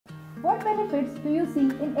What benefits do you see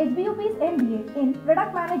in SBUP's MBA in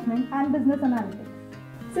Product Management and Business Analytics?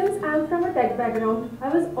 Since I am from a tech background, I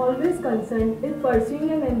was always concerned if pursuing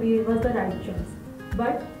an MBA was the right choice.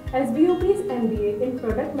 But SBUP's MBA in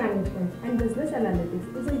Product Management and Business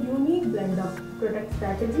Analytics is a unique blend of product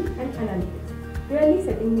strategy and analytics, really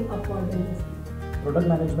setting me up for the industry. Product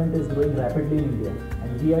management is growing rapidly in India,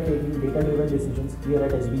 and we are taking data-driven decisions here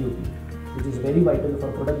at SBUP, which is very vital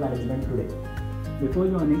for product management today. Before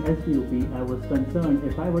joining SBUP, I was concerned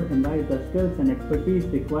if I would imbibe the skills and expertise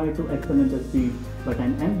required to excel in this field, but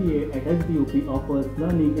an MBA at SBUP offers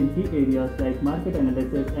learning in key areas like market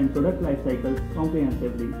analysis and product life cycles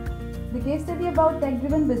comprehensively. The case study about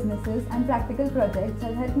tech-driven businesses and practical projects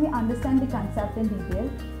has helped me understand the concept in detail,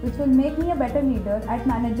 which will make me a better leader at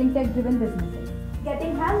managing tech-driven businesses.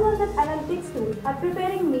 Getting hands-on with analytics tools are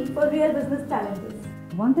preparing me for real business challenges.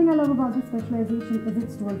 One thing I love about this specialization is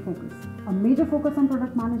its dual focus. A major focus on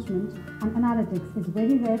product management and analytics is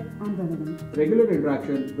very rare and relevant. Regular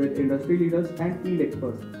interaction with industry leaders and field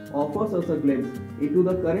experts offers us a glimpse into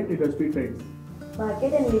the current industry trends.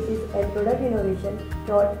 Market analysis and product innovation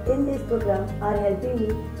taught in this program are helping me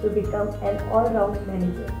to become an all-round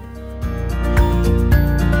manager.